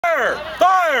Fire!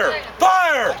 Fire!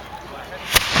 Fire!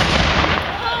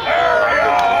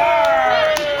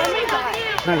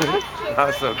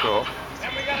 That's so cool.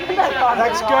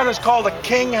 Next gun is called a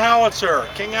King Howitzer.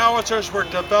 King Howitzers were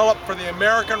developed for the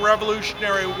American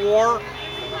Revolutionary War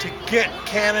to get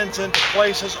cannons into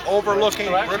places overlooking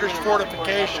British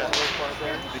fortifications.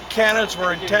 The cannons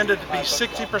were intended to be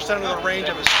 60% of the range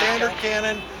of a standard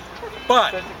cannon,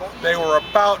 but they were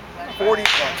about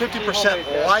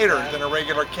 50% lighter than a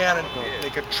regular cannon. They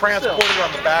could transport it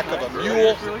on the back of a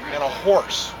mule and a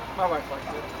horse.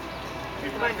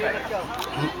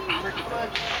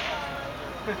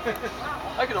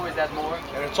 I could always add more.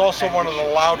 And it's also one of the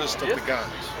loudest of the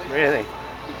guns. Really?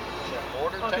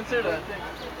 I'll consider that.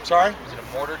 Sorry? Is it a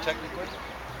mortar technically?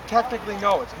 Technically,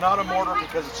 no. It's not a mortar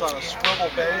because it's on a swivel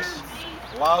base.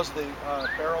 Allows the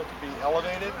barrel to be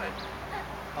elevated.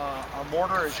 A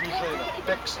mortar is usually in a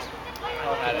fixed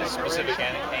At a specific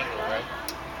angle, right?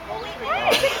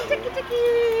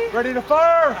 Ready to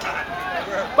fire!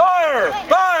 Fire!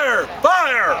 Fire!